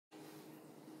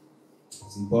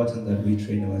It's important that we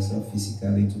train ourselves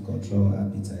physically to control our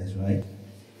appetites, right?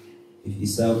 If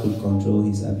Esau could control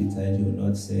his appetite, he would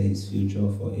not sell his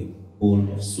future for a bowl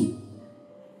of soup,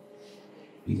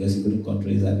 because he couldn't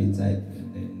control his appetite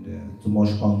and too much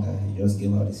hunger. He just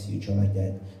gave out his future like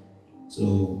that.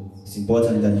 So it's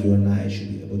important that you and I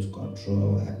should be able to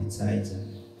control our appetites.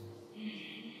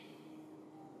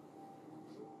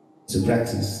 To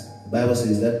practice. The Bible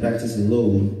says that practice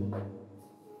alone,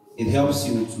 it helps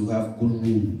you to have good rules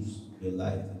in your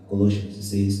life. In Colossians, it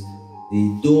says,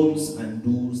 the don'ts and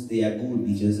do's, they are good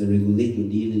because they regulate your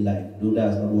daily life. Though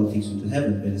that's not what takes you to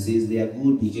heaven, but it says they are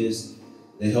good because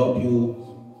they help you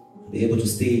be able to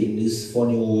stay in this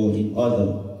funny world in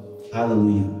order.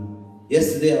 Hallelujah.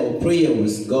 Yesterday our prayer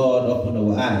was, God open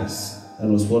our eyes. That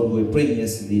was what we were praying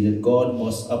yesterday, that God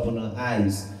must open our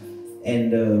eyes.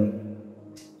 And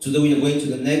today we are going to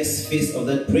the next phase of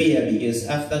that prayer, because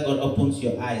after God opens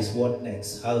your eyes, what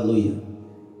next? Hallelujah.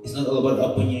 It's not all about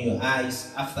opening your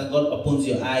eyes. After God opens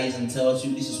your eyes and tells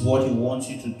you this is what He wants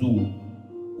you to do,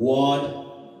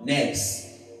 what next?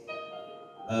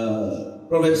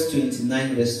 Proverbs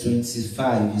 29 verse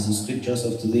 25 is the scriptures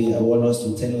of today. I want us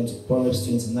to turn on to Proverbs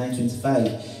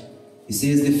 29:25. It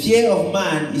says, the fear of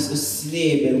man is a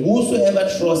snare, but whosoever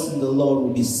trusts in the Lord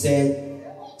will be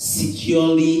set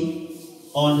securely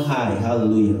on high.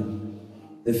 Hallelujah.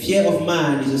 The fear of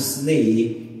man is a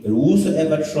snare, but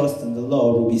whosoever trusts in the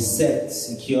Lord will be set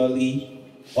securely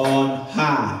on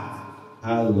high.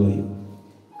 Hallelujah.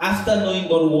 After knowing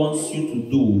what God wants you to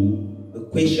do, the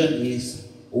question is,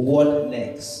 what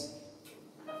next?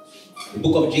 The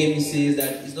book of James says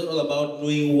that it's not all about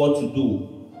knowing what to do.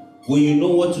 When you know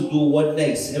what to do, what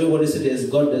next? Everybody says there's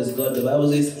God, there's God. The Bible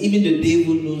says even the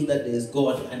devil knows that there's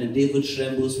God, and the devil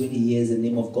trembles when he hears the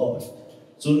name of God.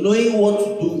 So knowing what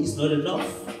to do is not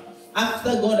enough.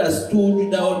 After God has told you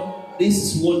that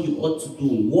this is what you ought to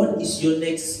do, what is your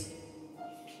next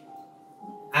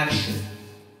action?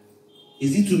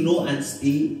 Is it to know and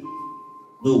stay?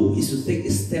 No, it's to take a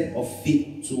step of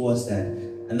faith towards that.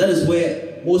 And that is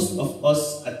where most of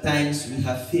us at times we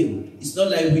have failed. It's not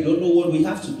like we don't know what we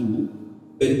have to do,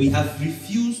 but we have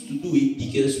refused to do it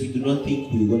because we do not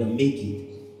think we're going to make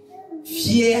it.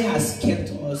 Fear has kept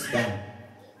us down.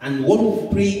 And what we're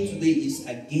praying today is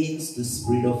against the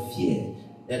spirit of fear.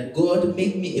 That God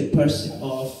make me a person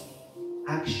of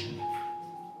action.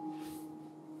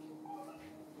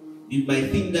 You might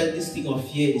think that this thing of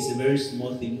fear is a very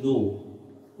small thing. No.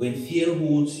 When fear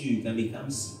holds you, you can become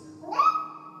sick.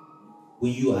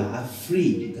 When you are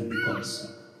afraid, you can become sick.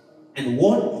 And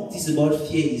what it is about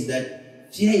fear is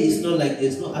that fear is not like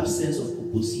there's no absence of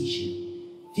opposition.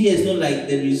 Fear is not like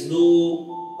there is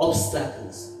no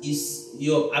obstacles. It's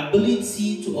your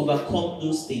ability to overcome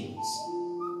those things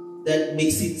that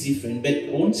makes it different. But I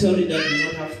won't tell you that you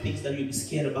don't have things that you'll be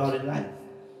scared about in life.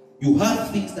 You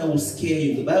have things that will scare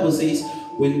you. The Bible says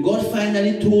when God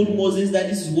finally told Moses that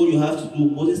this is what you have to do,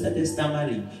 Moses started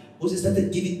stammering. Moses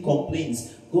started giving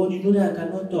complaints. God, you know that I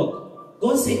cannot talk.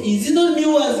 God said, is it not me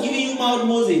who has given you mouth,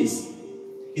 Moses?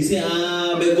 He said,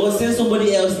 but God sent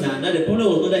somebody else now. Now the problem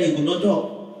was not that he could not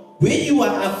talk. When you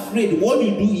are afraid, what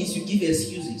you do is you give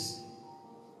excuses.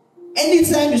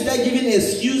 Anytime you start giving an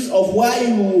excuse of why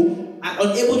you are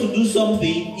unable to do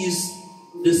something, is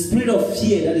the spirit of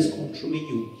fear that is controlling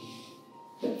you.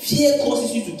 Fear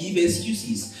causes you to give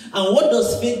excuses. And what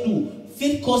does faith do?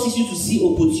 Faith causes you to see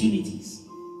opportunities.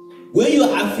 When you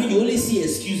are afraid, you only see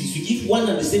excuses. You give one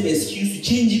and the same excuse, you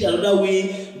change it another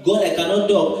way. God, I cannot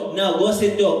talk. Now God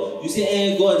said talk. You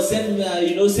say, God,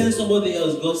 send somebody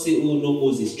else. God say, oh no,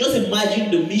 Moses. Just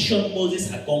imagine the mission Moses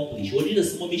accomplished. Was it a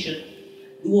small mission?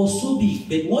 It was so big.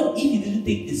 But what if he didn't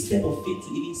take the step of faith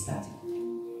to even start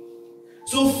it?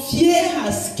 So fear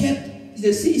has kept,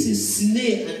 they say it's a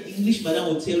snare, and English madam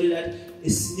will tell you that a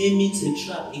snare means a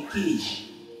trap, a cage.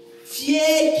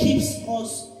 Fear keeps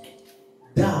us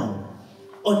down,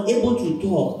 unable to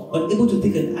talk, unable to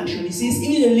take an action. He says,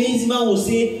 even a lazy man will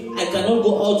say, I cannot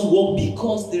go out to work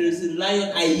because there is a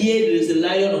lion. I hear there is a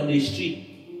lion on the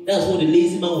street. That's what the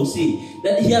lazy man will say.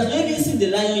 That he has not even seen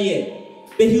the lion yet.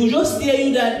 But he will just tell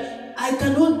you that I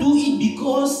cannot do it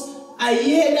because I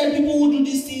hear that people who do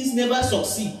these things never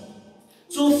succeed.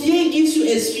 So fear gives you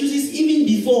excuses even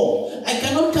before. I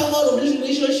cannot come out of this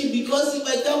relationship because if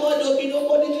I come out, there will be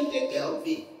nobody to take care of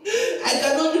me. I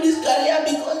cannot do this career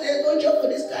because there's no job for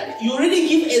this career. You already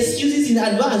give excuses in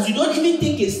advance. You don't even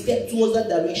take a step towards that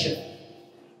direction.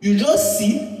 You just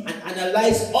sit and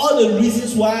analyze all the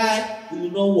reasons why it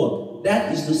will not work.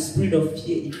 That is the spirit of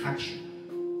fear in action.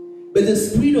 But the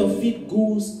spirit of faith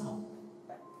goes out.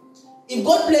 If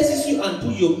God blesses you and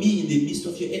put your me in the midst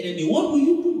of your enemy, what will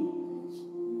you do?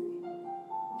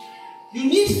 You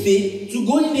need faith to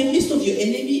go in the midst of your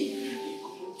enemy,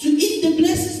 to eat the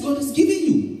blessings God has given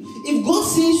you. If God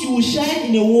says you will shine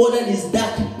in a world that is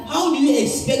dark, how do you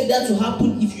expect that to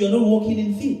happen if you are not walking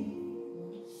in faith?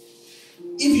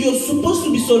 If you're supposed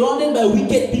to be surrounded by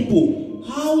wicked people,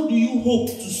 how do you hope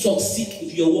to succeed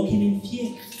if you're walking in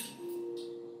fear?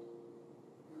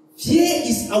 Fear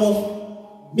is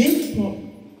our main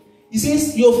problem. He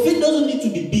says your faith doesn't need to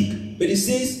be big, but it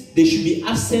says there should be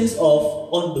absence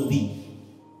of unbelief.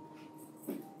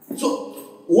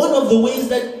 So one of the ways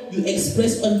that you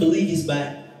express unbelief is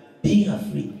by being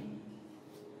afraid.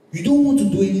 You don't want to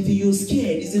do anything, you're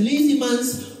scared. It's a lazy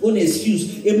man's own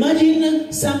excuse.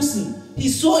 Imagine Samson. He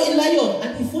saw a lion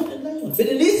and he fought the lion. But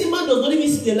the lazy man does not even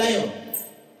see the lion.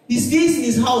 He stays in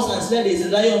his house and says, there's a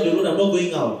lion on the road, I'm not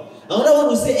going out. Another one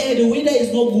will say, hey, the weather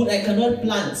is not good, I cannot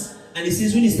plant. And he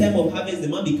says, when it's time of harvest, the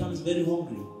man becomes very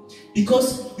hungry.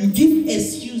 Because you give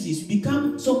excuses, you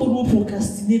become somebody who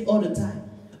procrastinate all the time.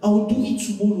 I will do it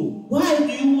tomorrow. Why do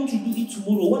you want to do it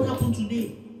tomorrow? What happened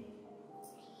today?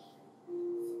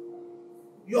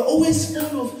 You're always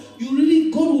full of,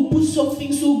 God will put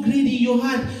something so great in your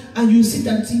heart and you sit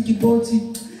and think about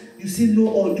it. You say no,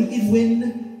 or do it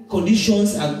when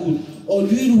conditions are good, or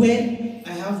do it when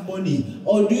I have money,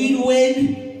 or do it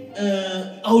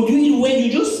when, I'll do it when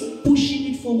you're just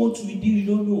pushing it forward to a deal you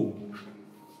don't know.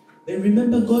 But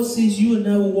remember, God says you and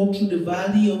I will walk through the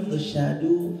valley of the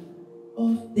shadow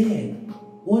of death.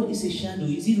 What is a shadow?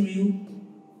 Is it real?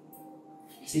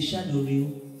 Is a shadow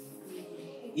real?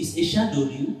 Is a shadow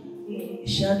real? A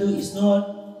shadow is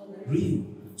not real.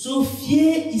 So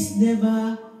fear is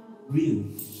never real.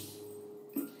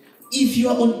 If you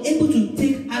are unable to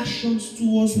take actions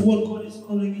towards what God is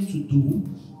calling you to do,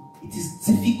 it is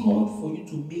difficult for you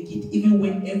to make it, even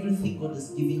when everything God has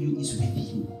given you is with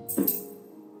you.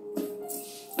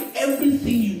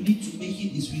 Everything you need to make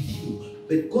it is with you.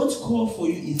 But God's call for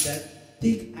you is that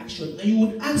take action. And you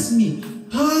would ask me,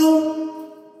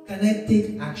 how can I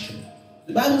take action?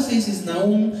 The Bible says in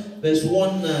Nahum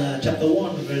chapter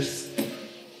 1, verse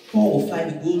 4 or 5,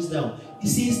 it goes down. It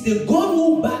says, the God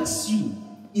who backs you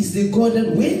is the God that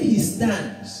when he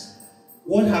stands,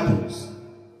 what happens?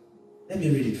 Let me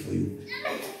read it for you.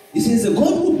 It says, the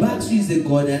God who backs you is the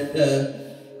God that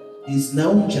is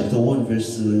Nahum chapter 1,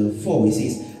 verse 4. It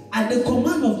says, at the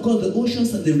command of God, the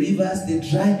oceans and the rivers, they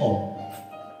dry up.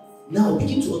 Now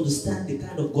begin to understand the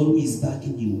kind of God who is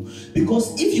backing you.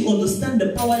 Because if you understand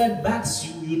the power that backs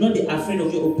you, you'll not be afraid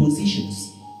of your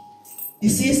oppositions. He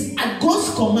says, at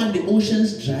God's command, the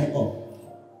oceans dry up.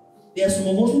 There are some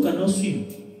of us who cannot swim.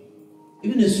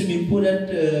 Even the swimming pool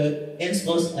that ends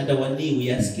us at our knee,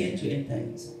 we are scared to enter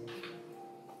it.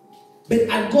 But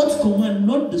at God's command,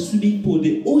 not the swimming pool,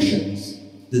 the oceans,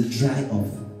 they dry up.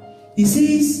 He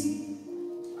says,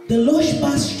 the lush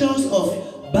pastures of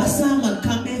Basam and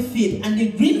Carmel fade, and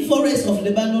the green forest of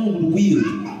Lebanon will wilt.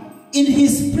 In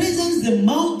his presence the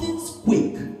mountains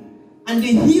quake, and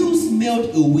the hills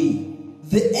melt away.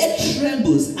 The earth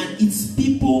trembles, and its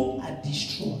people are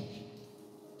destroyed.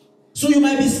 So you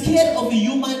might be scared of a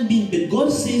human being, but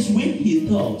God says when he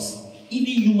talks,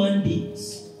 even human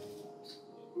beings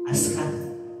are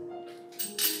scattered.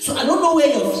 So I don't know where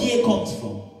your fear comes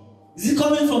from. Is it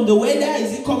coming from the weather?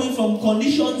 Is it coming from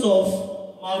conditions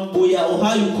of Mount Boya, or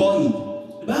how you call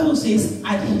it? The Bible says,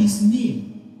 at his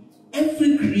name,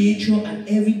 every creature and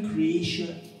every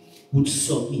creation would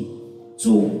submit.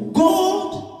 So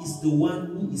God is the one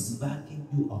who is backing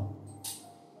you up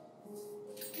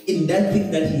in that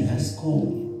thing that he has called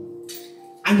you.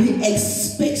 And he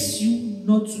expects you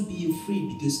not to be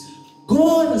afraid, because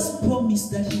God has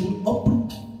promised that he will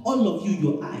open all of you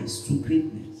your eyes to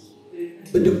greatness.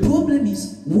 But the problem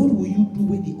is, what will you do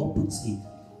when he opens it?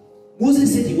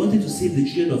 Moses said he wanted to save the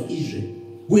children of Israel.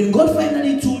 When God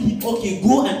finally told him, okay,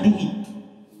 go and do it.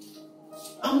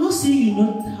 I'm not saying you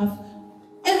don't have,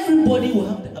 everybody will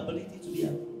have the ability to be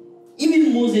able.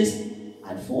 Even Moses,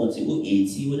 at 40 or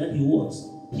 80, whatever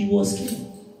he was scared.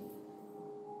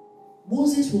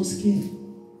 Moses was scared.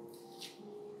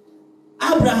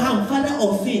 Abraham, father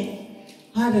of faith,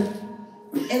 had an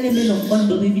element of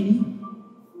unbelief in him.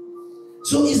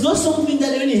 So it's not something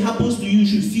that when it happens to you, you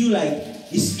should feel like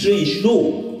it's strange.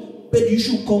 No. But you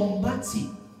should combat it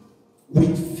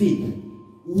with faith.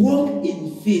 Walk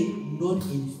in faith, not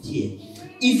in fear.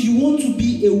 If you want to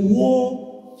be a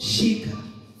world shaker,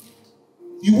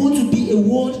 you want to be a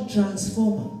world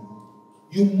transformer,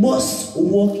 you must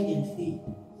walk in faith.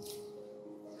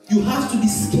 You have to be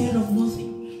scared of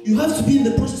nothing. You have to be in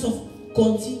the process of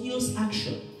continuous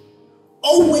action.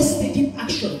 Always taking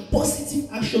action,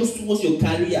 positive actions towards your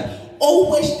career.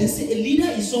 Always, they say a leader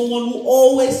is someone who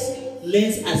always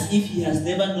learns as if he has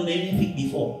never known anything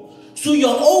before. So you're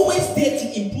always there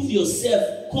to improve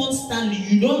yourself constantly.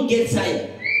 You don't get tired.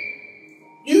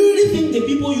 Do you really think the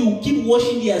people you keep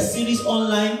watching their series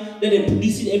online that they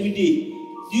produce it every day,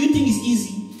 do you think it's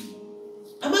easy?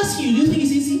 I'm asking you, do you think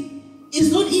it's easy?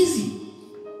 It's not easy.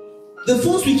 The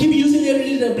phones we keep using every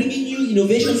day that are bringing new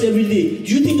innovations every day,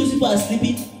 do you think those people are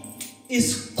sleeping?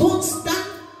 It's constant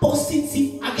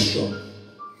positive action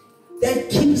that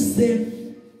keeps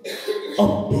them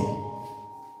up there.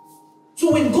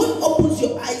 So when God opens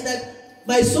your eyes that,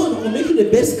 my son, I'll make you the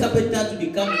best carpenter to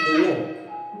become in the world.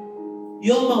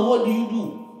 Young man, what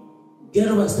do? Get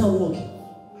up and start walking.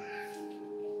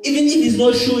 Even if it's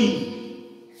not showing.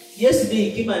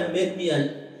 Yesterday he came and met me and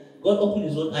God opened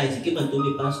his own eyes. He came and told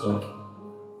me, Pastor,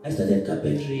 I started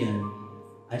carpentry and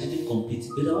I didn't complete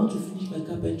it, but I want to finish my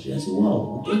carpentry. I said,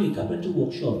 wow, we're doing a carpentry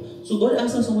workshop. So God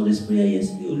answered somebody's prayer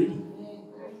yesterday already.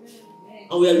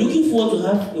 And we are looking forward to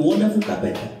have a wonderful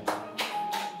carpenter.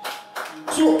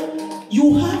 So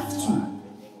you have to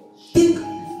take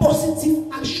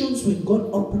positive actions when God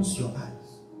opens your eyes.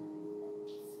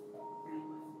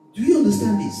 Do you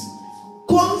understand this?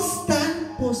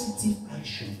 Constant positive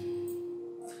action.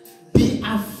 Be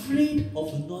afraid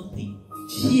of nothing.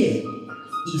 Fear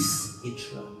is a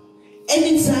trap.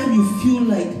 Anytime you feel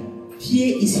like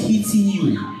fear is hitting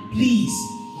you, please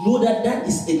know that that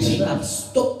is a trap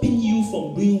stopping you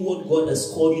from doing what God has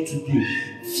called you to do.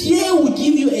 Fear will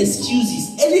give you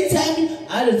excuses. Anytime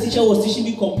I had a teacher who was teaching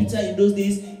me computer in those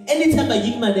days, anytime I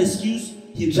give him an excuse,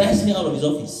 he drives me out of his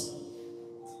office.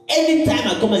 Anytime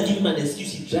I come and give him an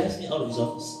excuse, he drives me out of his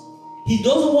office. He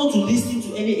doesn't want to listen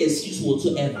to any excuse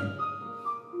whatsoever.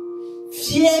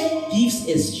 Fear gives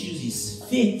excuses.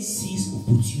 Faith sees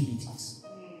opportunities.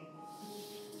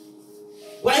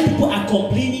 When people are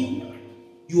complaining,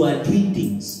 you are doing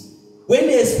things. When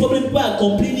there's problem, people are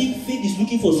complaining, faith is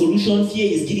looking for solution,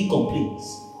 fear is giving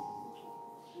complaints.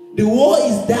 The war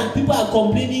is dark, people are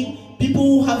complaining, people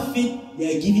who have faith,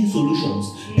 they are giving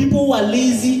solutions. People who are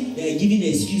lazy, they are giving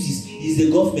excuses. It's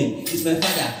the government, it's my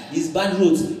father, it's bad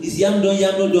roads, it's yam done.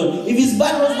 If it's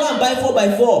bad roads, go and buy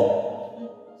 4x4.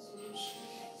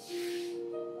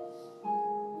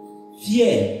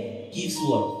 Fear gives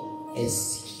what?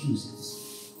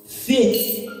 Excuses.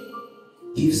 Faith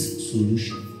gives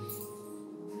solution.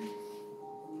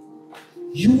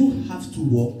 You have to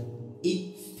walk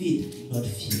in faith, not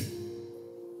fear.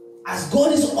 As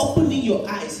God is opening your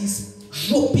eyes, He's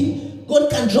dropping. God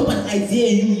can drop an idea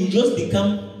in you, you just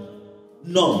become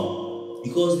numb.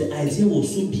 Because the idea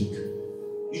was so big.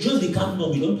 You just become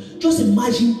numb, you know. Just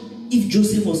imagine if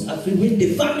Joseph was afraid when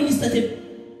the family started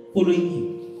following him.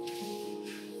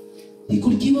 He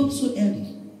could give up so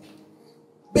early.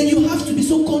 But you have to be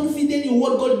so confident in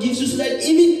what God gives you so that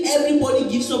even everybody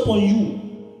gives up on you,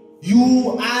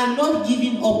 you are not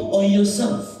giving up on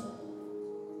yourself.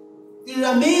 It will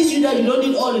amaze you that you don't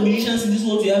need all the musicians in this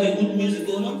world to have a good music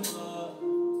going on.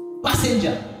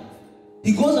 Passenger.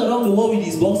 He goes around the world with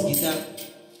his box guitar.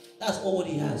 That's all what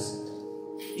he has.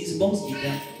 His box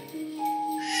guitar.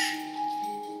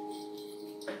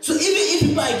 So even if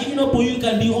people are giving up on you,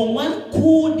 can be on one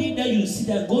cool day that you see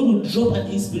that God will drop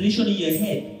an inspiration in your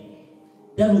head.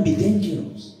 That will be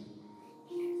dangerous.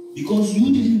 Because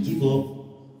you didn't give up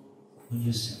on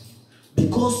yourself.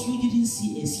 Because you didn't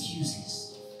see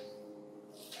excuses.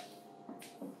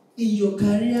 In your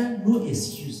career, no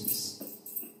excuses.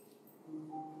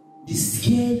 Be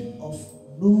scared of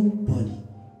nobody.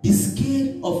 Be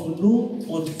scared of no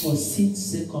unforeseen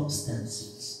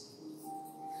circumstances.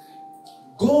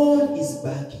 God is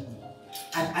backing you.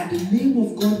 And at the name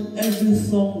of God, every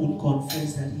tongue will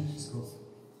confess that He is God.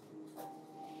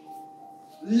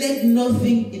 Let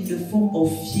nothing in the form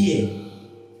of fear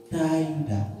tie you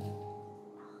down.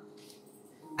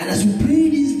 And as you pray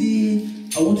this day,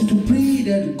 I want you to pray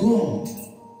that God,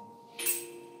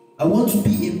 I want to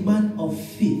be a man of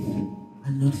faith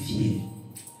and not fear.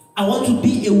 I want to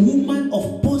be a woman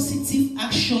of positive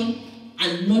action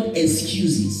and not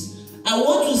excuses. I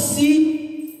want to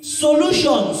see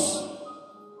solutions,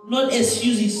 not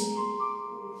excuses.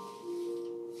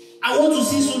 I want to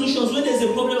see solutions. When there's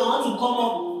a problem, I want to come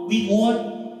up with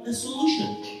what? A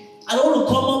solution. I don't want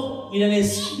to come up with an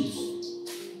excuse.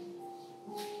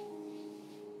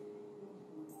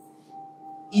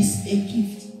 It's a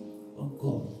gift from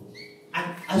God.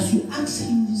 And as you ask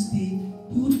Him this day,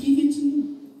 He will give it to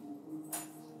you.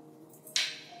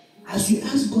 As you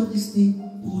ask God this day, He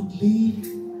would lay it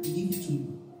and give it to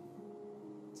you.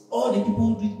 All the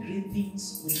people who did great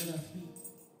things were not afraid.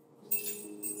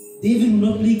 David would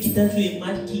not play guitar to a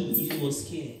mad king if he was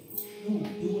scared. No,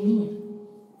 he will not.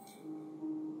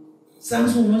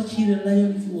 Samson will not kill a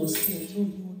lion if he was scared. No,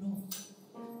 he will not.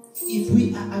 If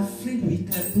we are afraid, we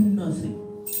can do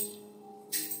nothing.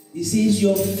 He says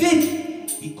your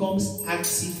faith becomes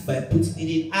active by putting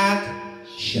it in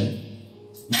action.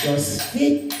 Because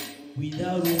faith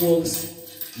without works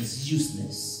is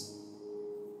useless.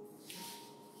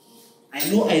 I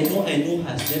know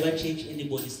has never changed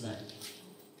anybody's life.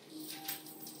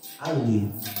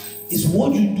 Hallelujah. It's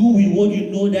what you do with what you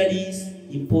know that is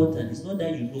important. It's not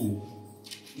that you know.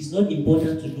 It's not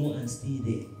important to know and stay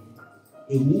there.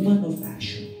 A woman of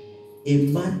action, a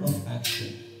man of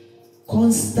action,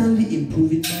 constantly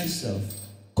improving myself,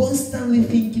 constantly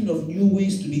thinking of new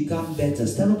ways to become better.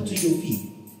 Stand up to your feet.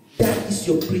 That is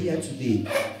your prayer today.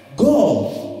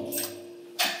 God,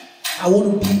 I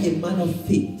want to be a man of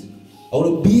faith. I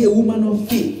want to be a woman of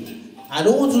faith. I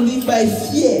don't want to live by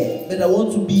fear, but I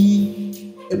want to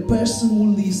be a person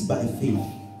who lives by faith.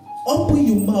 Open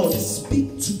your mouth,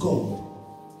 speak to God.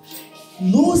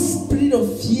 No spirit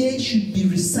of fear should be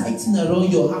reciting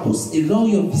around your house, around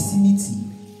your vicinity.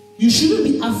 You shouldn't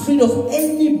be afraid of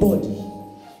anybody.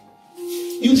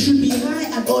 You should be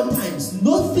high at all times.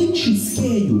 Nothing should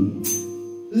scare you.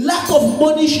 Lack of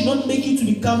money should not make you to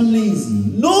become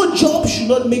lazy. No job should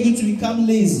not make you to become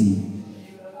lazy.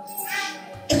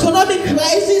 Economic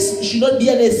crisis should not be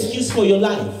an excuse for your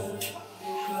life.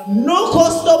 No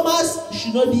customers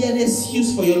should not be an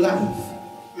excuse for your life.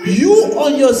 You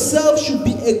on yourself should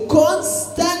be a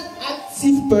constant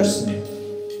active person.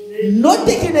 Not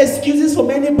taking excuses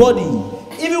from anybody.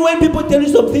 Even when people tell you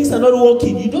some things are not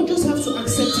working, you don't just have to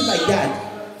accept it like that.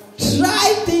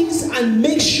 Try things and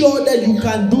make sure that you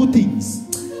can do things.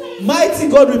 Mighty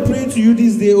God, we pray to you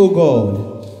this day, oh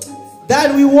God,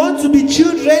 that we want to be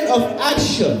children of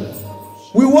action.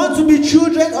 We want to be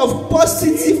children of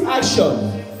positive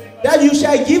action. That you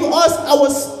shall give us our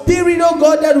spirit, oh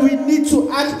God, that we need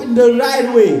to act in the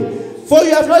right way. For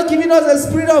you have not given us a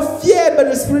spirit of fear, but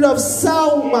a spirit of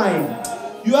sound mind.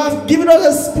 You have given us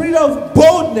a spirit of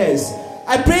boldness.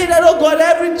 I pray that, oh God,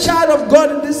 every child of God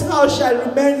in this house shall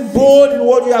remain bold in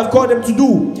what you have called them to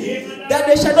do. That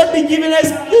they shall not be given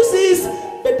excuses,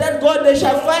 but that, God, they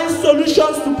shall find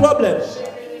solutions to problems.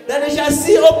 That they shall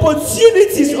see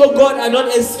opportunities, oh God, and not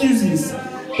excuses.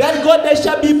 That, God, they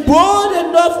shall be bold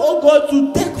enough, oh God,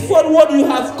 to take forward what you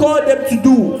have called them to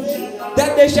do.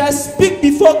 That they shall speak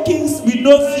before kings with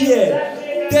no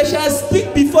fear. They shall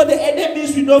speak before the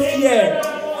enemies with no fear.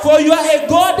 For you are a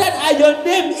God that at your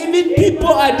name even people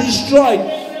are destroyed.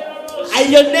 At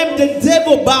your name the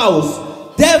devil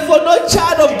bows. Therefore no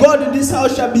child of God in this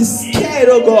house shall be scared,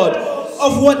 oh God,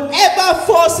 of whatever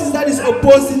forces that is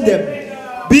opposing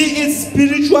them. Be it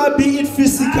spiritual, be it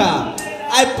physical.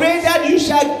 I pray that you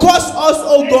shall cause us,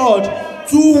 oh God,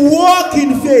 to walk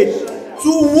in faith.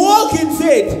 To walk in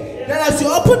faith. That as you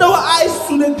open our eyes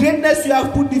to the greatness you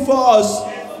have put before us,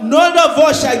 none of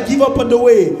us shall give up on the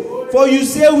way. For you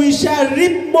say we shall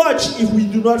reap much if we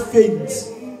do not faint.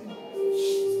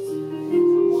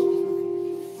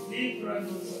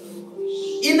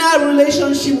 In our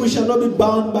relationship, we shall not be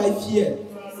bound by fear.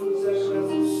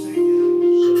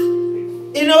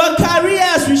 In our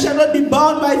careers, we shall not be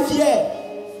bound by fear.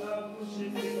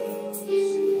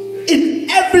 In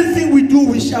everything we do,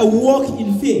 we shall walk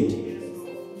in faith.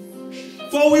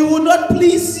 For we will not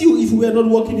please you if we are not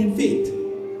walking in faith.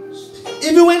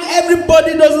 Even when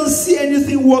everybody doesn't see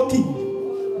anything working,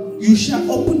 you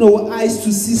shall open our eyes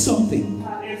to see something.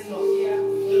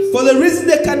 For the reason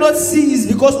they cannot see is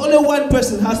because only one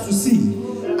person has to see.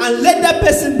 And let that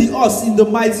person be us in the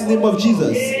mighty name of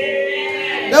Jesus.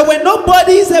 That when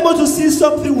nobody is able to see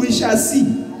something, we shall see.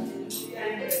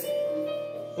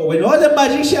 But when all the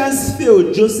magicians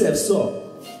failed, Joseph saw.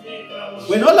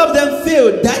 When all of them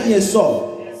failed, Daniel saw.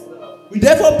 We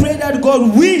therefore pray that,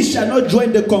 God, we shall not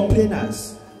join the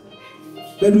complainers,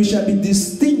 but we shall be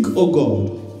distinct, O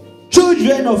God,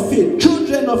 children of faith,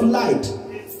 children of light,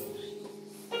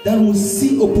 that will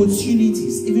see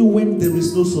opportunities even when there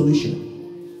is no solution.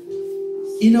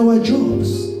 In our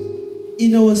jobs,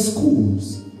 in our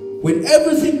schools, when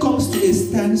everything comes to a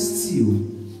standstill,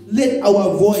 let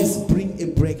our voice bring a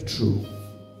breakthrough.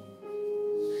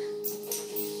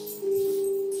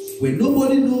 When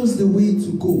nobody knows the way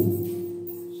to go,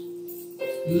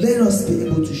 let us be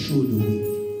able to show the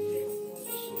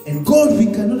way. And God, we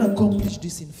cannot accomplish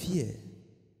this in fear.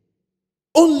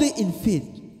 Only in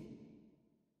faith.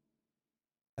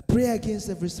 I pray against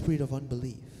every spirit of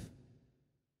unbelief.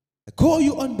 I call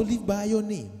you unbelief by your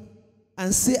name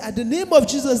and say, at the name of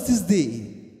Jesus this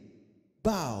day,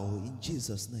 bow in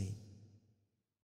Jesus' name.